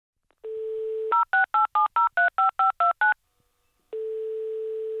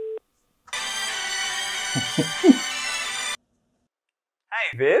Hey,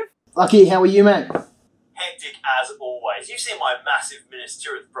 Viv. Lachie, how are you, mate? Hectic as always. You've seen my massive Minas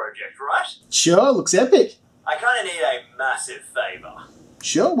Tirith project, right? Sure, looks epic. I kind of need a massive favour.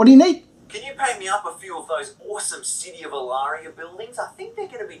 Sure, what do you need? Can you paint me up a few of those awesome City of Ilaria buildings? I think they're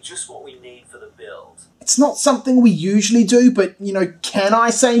going to be just what we need for the build. It's not something we usually do, but, you know, can I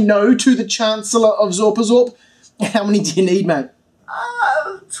say no to the Chancellor of ZorpaZorp? How many do you need, mate?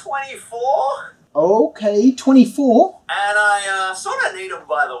 24? Okay, 24. And I sort of need them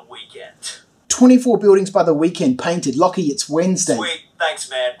by the weekend. 24 buildings by the weekend painted. Lachie, it's Wednesday. Sweet, thanks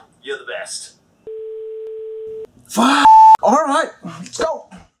man. You're the best. Fuck. Alright, let's go.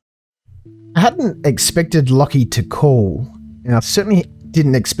 I hadn't expected Lachie to call, and I certainly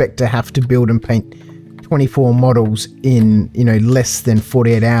didn't expect to have to build and paint 24 models in, you know, less than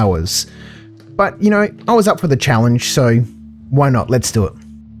 48 hours. But, you know, I was up for the challenge, so why not? Let's do it.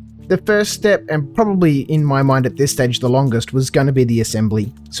 The first step, and probably in my mind at this stage the longest, was going to be the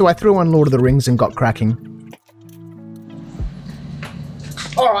assembly. So I threw on Lord of the Rings and got cracking.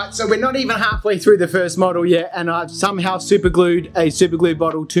 Alright, so we're not even halfway through the first model yet, and I've somehow superglued a superglue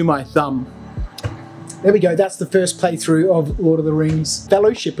bottle to my thumb. There we go, that's the first playthrough of Lord of the Rings,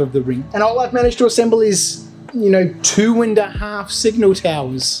 Fellowship of the Ring. And all I've managed to assemble is, you know, 2.5 signal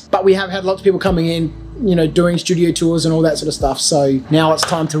towers. But we have had lots of people coming in, you know, doing studio tours and all that sort of stuff. So now it's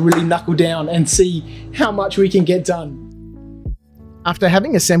time to really knuckle down and see how much we can get done. After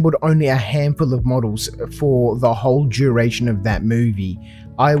having assembled only a handful of models for the whole duration of that movie,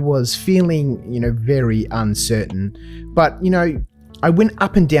 I was feeling, you know, very uncertain. But, you know, I went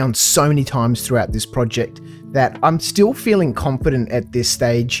up and down so many times throughout this project that I'm still feeling confident at this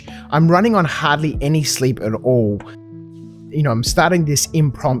stage. I'm running on hardly any sleep at all. You know, I'm starting this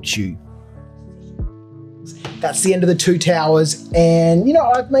impromptu. That's the end of the 2 towers, and, you know,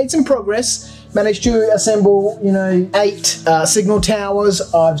 I've made some progress. Managed to assemble, you know, 8 signal towers.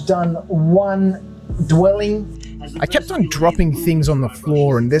 I've done 1 dwelling. I kept on dropping things on the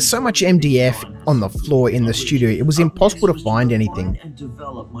floor, and there's so much MDF on the floor in the studio, it was impossible to find anything. And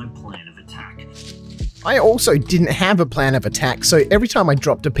develop my plan of attack. I also didn't have a plan of attack, so every time I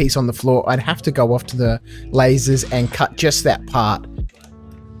dropped a piece on the floor, I'd have to go off to the lasers and cut just that part.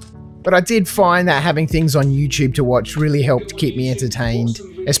 But I did find that having things on YouTube to watch really helped keep me entertained,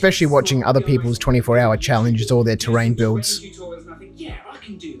 especially watching other people's 24-hour challenges or their terrain builds. Yeah, I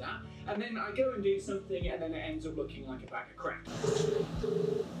can do that. And then I go and do something, and then it ends up looking like a bag of crap.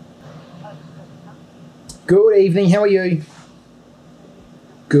 Good evening, how are you?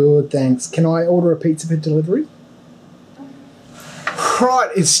 Good, thanks. Can I order a pizza for delivery? Right,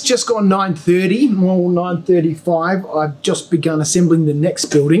 it's just gone 9:30, well 9:35. I've just begun assembling the next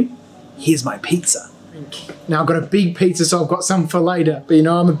building. Here's my pizza. Now I've got a big pizza, so I've got some for later. But you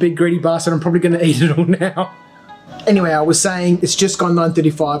know, I'm a big greedy bastard, I'm probably gonna eat it all now. Anyway, I was saying it's just gone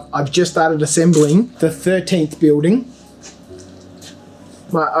 9:35. I've just started assembling the 13th building.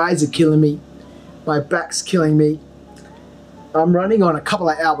 My eyes are killing me. My back's killing me. I'm running on a couple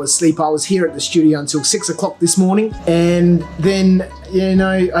of hours sleep. I was here at the studio until 6 o'clock this morning, and then, you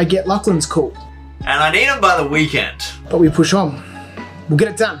know, I get Lachlan's call. And I need them by the weekend. But we push on. We'll get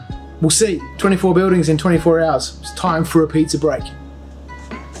it done. We'll see. 24 buildings in 24 hours. It's time for a pizza break.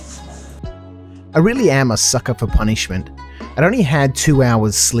 I really am a sucker for punishment. I'd only had 2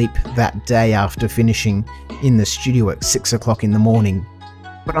 hours sleep that day after finishing in the studio at 6 o'clock in the morning.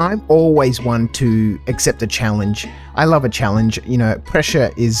 But I'm always one to accept a challenge. I love a challenge. You know, pressure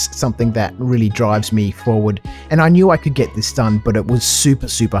is something that really drives me forward. And I knew I could get this done, but it was super,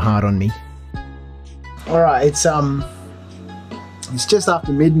 super hard on me. Alright, it's just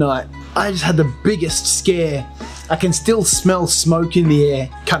after midnight. I just had the biggest scare. I can still smell smoke in the air.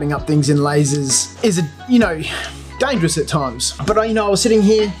 Cutting up things in lasers is, you know, dangerous at times. But you know, I was sitting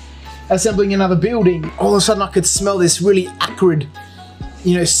here assembling another building. All of a sudden I could smell this really acrid,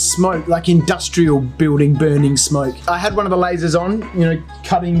 you know, smoke, like industrial building burning smoke. I had one of the lasers on, you know,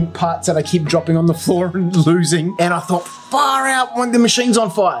 cutting parts that I keep dropping on the floor and losing. And I thought, far out, when the machine's on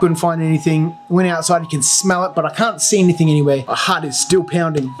fire. Couldn't find anything. Went outside, you can smell it, but I can't see anything anywhere. My heart is still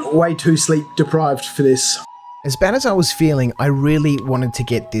pounding. Way too sleep deprived for this. As bad as I was feeling, I really wanted to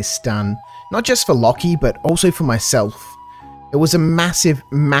get this done. Not just for Lachie, but also for myself. It was a massive,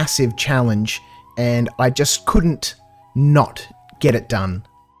 massive challenge, and I just couldn't not get it done.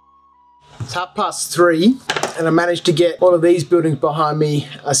 It's 3:30, and I managed to get all of these buildings behind me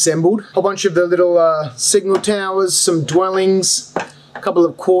assembled. A bunch of the little signal towers, some dwellings, a couple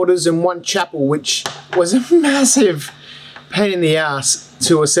of quarters, and one chapel, which was a massive pain in the ass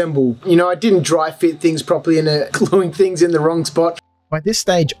to assemble. You know, I didn't dry fit things properly and gluing things in the wrong spot. By this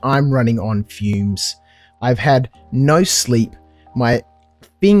stage, I'm running on fumes. I've had no sleep. My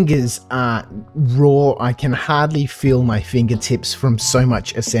fingers are raw. I can hardly feel my fingertips from so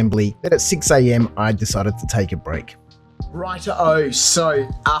much assembly that at 6 AM I decided to take a break. Righto, so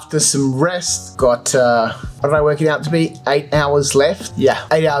after some rest, got, what did I work it out to be? 8 hours left? Yeah,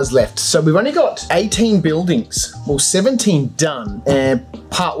 8 hours left. So we've only got 18 buildings, well 17 done, and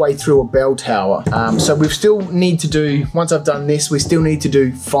partway through a bell tower. So we still need to do, once I've done this, we still need to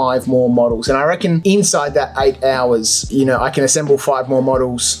do 5 more models. And I reckon inside that 8 hours, you know, I can assemble 5 more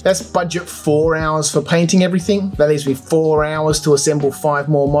models. That's budget 4 hours for painting everything. That leaves me 4 hours to assemble 5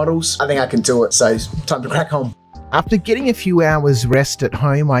 more models. I think I can do it, so time to crack on. After getting a few hours rest at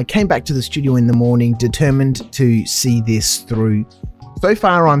home, I came back to the studio in the morning, determined to see this through. So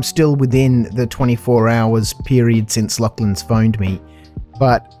far, I'm still within the 24 hours period since Lachlan's phoned me,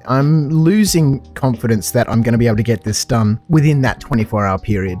 but I'm losing confidence that I'm going to be able to get this done within that 24-hour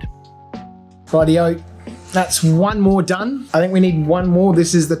period. Rightio, that's 1 more done. I think we need 1 more.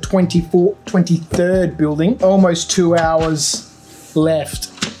 This is the 23rd building. Almost 2 hours left.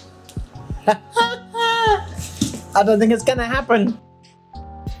 I don't think it's gonna happen.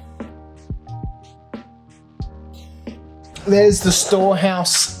 There's the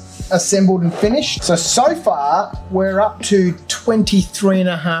storehouse assembled and finished. So far, we're up to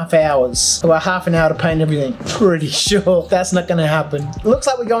 23.5 hours. So about half an hour to paint everything. Pretty sure that's not gonna happen. Looks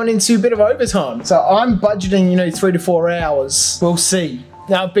like we're going into a bit of overtime. So I'm budgeting, you know, 3 to 4 hours. We'll see.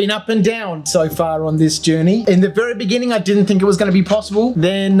 Now, I've been up and down so far on this journey. In the very beginning, I didn't think it was going to be possible.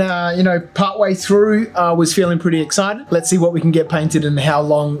 Then, you know, partway through, I was feeling pretty excited. Let's see what we can get painted and how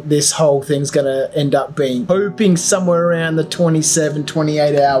long this whole thing's going to end up being. Hoping somewhere around the 27,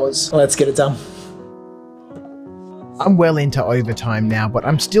 28 hours. Let's get it done. I'm well into overtime now, but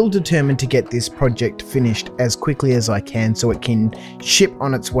I'm still determined to get this project finished as quickly as I can so it can ship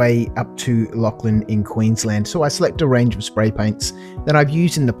on its way up to Lachlan in Queensland. So I select a range of spray paints that I've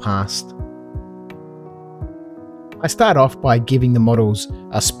used in the past. I start off by giving the models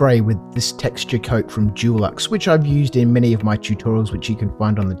a spray with this texture coat from Dulux, which I've used in many of my tutorials, which you can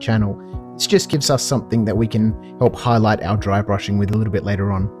find on the channel. This just gives us something that we can help highlight our dry brushing with a little bit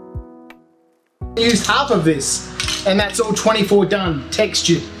later on. I used half of this. And that's all 24 done,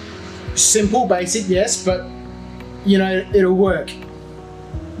 textured. Simple, basic, yes, but you know, it'll work.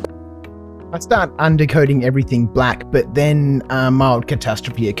 I start undercoating everything black, but then a mild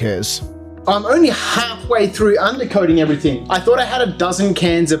catastrophe occurs. I'm only halfway through undercoating everything. I thought I had a dozen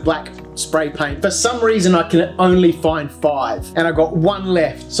cans of black spray paint. For some reason, I can only find 5, and I've got 1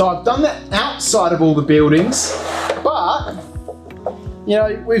 left. So I've done that outside of all the buildings, but you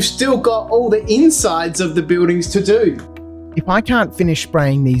know, we've still got all the insides of the buildings to do. If I can't finish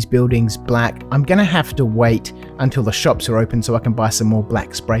spraying these buildings black, I'm gonna have to wait until the shops are open so I can buy some more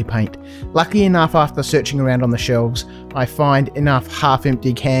black spray paint. Lucky enough, after searching around on the shelves, I find enough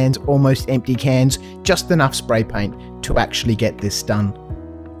half-empty cans, almost empty cans, just enough spray paint to actually get this done.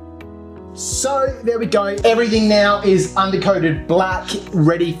 So there we go. Everything now is undercoated black,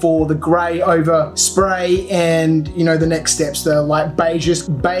 ready for the grey over spray, and you know the next steps, the like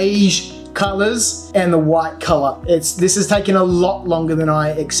beige colors and the white color. This has taken a lot longer than I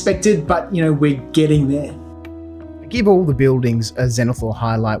expected, but you know, we're getting there. I give all the buildings a Zenithal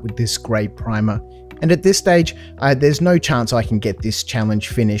highlight with this grey primer, and at this stage there's no chance I can get this challenge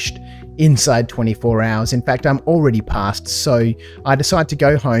finished inside 24 hours. In fact, I'm already past, so I decide to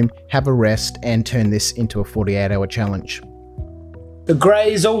go home, have a rest, and turn this into a 48-hour challenge. The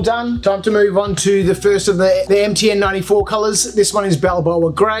grey is all done. Time to move on to the first of the MTN 94 colours. This one is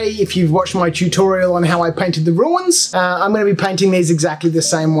Balboa Grey. If you've watched my tutorial on how I painted the ruins, I'm going to be painting these exactly the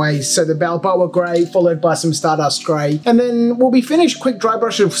same way. So the Balboa Grey followed by some Stardust Grey. And then we'll be finished. Quick dry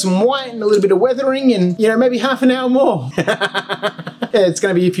brush of some white and a little bit of weathering and, you know, maybe half an hour more. Yeah, it's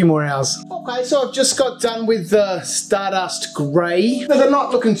going to be a few more hours. Okay, so I've just got done with the Stardust Grey. They're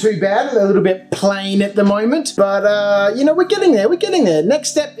not looking too bad. They're a little bit plain at the moment. But, you know, we're getting there. We're getting there. Next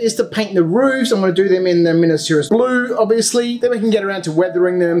step is to paint the roofs. I'm going to do them in the Minas Tirith blue, obviously. Then we can get around to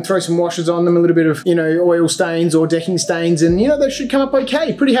weathering them, throw some washes on them, a little bit of, you know, oil stains or decking stains, and, you know, they should come up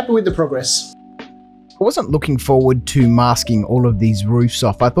okay. Pretty happy with the progress. I wasn't looking forward to masking all of these roofs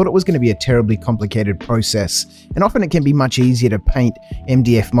off. I thought it was going to be a terribly complicated process, and often it can be much easier to paint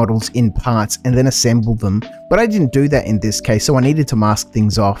MDF models in parts and then assemble them, but I didn't do that in this case, so I needed to mask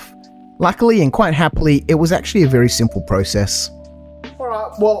things off. Luckily and quite happily, it was actually a very simple process.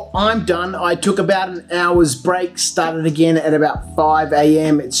 Alright, well, I'm done. I took about an hour's break, started again at about 5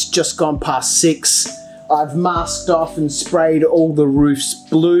 AM. It's just gone past 6. I've masked off and sprayed all the roofs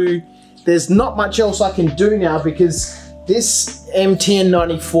blue. There's not much else I can do now because this MTN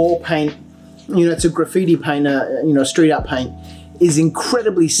 94 paint you know, it's a graffiti painter, you know, street art paint, is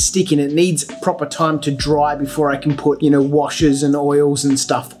incredibly sticky and it needs proper time to dry before I can put, you know, washes and oils and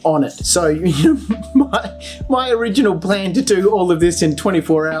stuff on it. So, you know, my original plan to do all of this in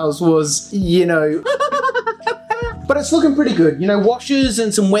 24 hours was, you know, but it's looking pretty good. You know, washes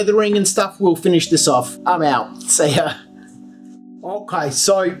and some weathering and stuff will finish this off. I'm out. See ya. Okay,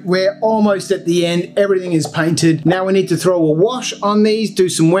 so we're almost at the end. Everything is painted. Now we need to throw a wash on these, do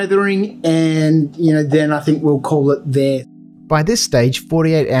some weathering, and, you know, then I think we'll call it there. By this stage,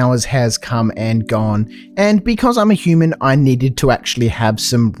 48 hours has come and gone, and because I'm a human, I needed to actually have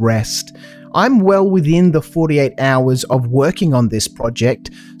some rest. I'm well within the 48 hours of working on this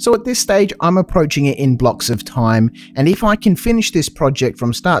project, so at this stage I'm approaching it in blocks of time, and if I can finish this project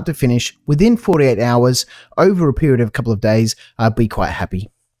from start to finish within 48 hours over a period of a couple of days, I'd be quite happy.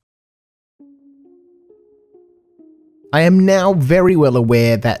 I am now very well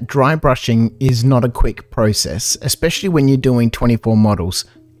aware that dry brushing is not a quick process, especially when you're doing 24 models.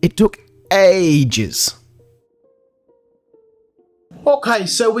 It took ages. Okay,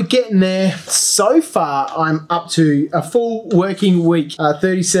 so we're getting there. So far, I'm up to a full working week,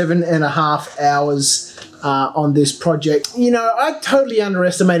 37 and a half hours on this project. You know, I totally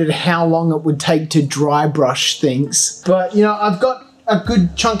underestimated how long it would take to dry brush things. But, you know, I've got a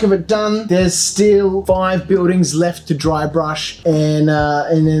good chunk of it done. There's still 5 buildings left to dry brush, and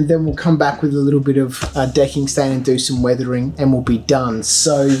then we'll come back with a little bit of decking stain and do some weathering, and we'll be done.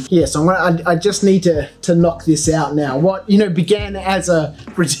 So yes, I just need to knock this out now. What, you know, began as a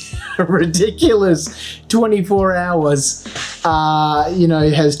ridiculous 24 hours, you know,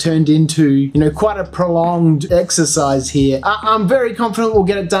 has turned into, you know, quite a prolonged exercise here. I'm very confident we'll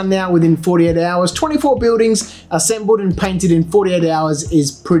get it done now within 48 hours. 24 buildings assembled and painted in 48 hours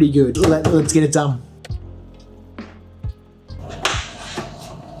is pretty good. Let's get it done.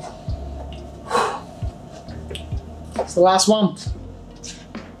 It's the last one.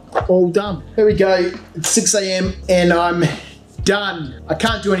 All done. Here we go. It's 6 AM and I'm done. I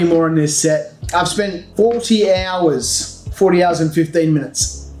can't do any more on this set. I've spent 40 hours and 15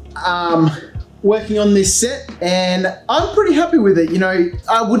 minutes working on this set, and I'm pretty happy with it. You know,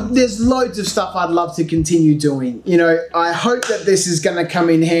 there's loads of stuff I'd love to continue doing. You know, I hope that this is gonna come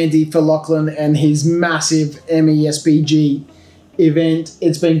in handy for Lachlan and his massive MESBG event.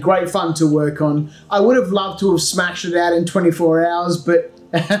 It's been great fun to work on. I would have loved to have smashed it out in 24 hours, but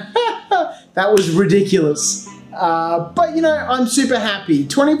that was ridiculous. But you know, I'm super happy.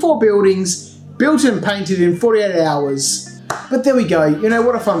 24 buildings, built and painted in 48 hours. But there we go. You know,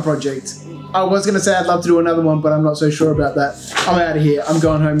 what a fun project. I was going to say I'd love to do another one, but I'm not so sure about that. I'm out of here. I'm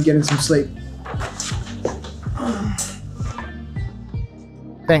going home getting some sleep.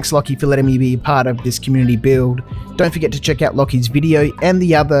 Thanks, Lachie, for letting me be a part of this community build. Don't forget to check out Lachie's video and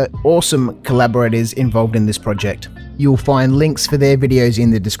the other awesome collaborators involved in this project. You'll find links for their videos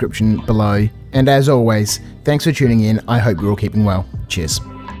in the description below. And as always, thanks for tuning in. I hope you're all keeping well. Cheers.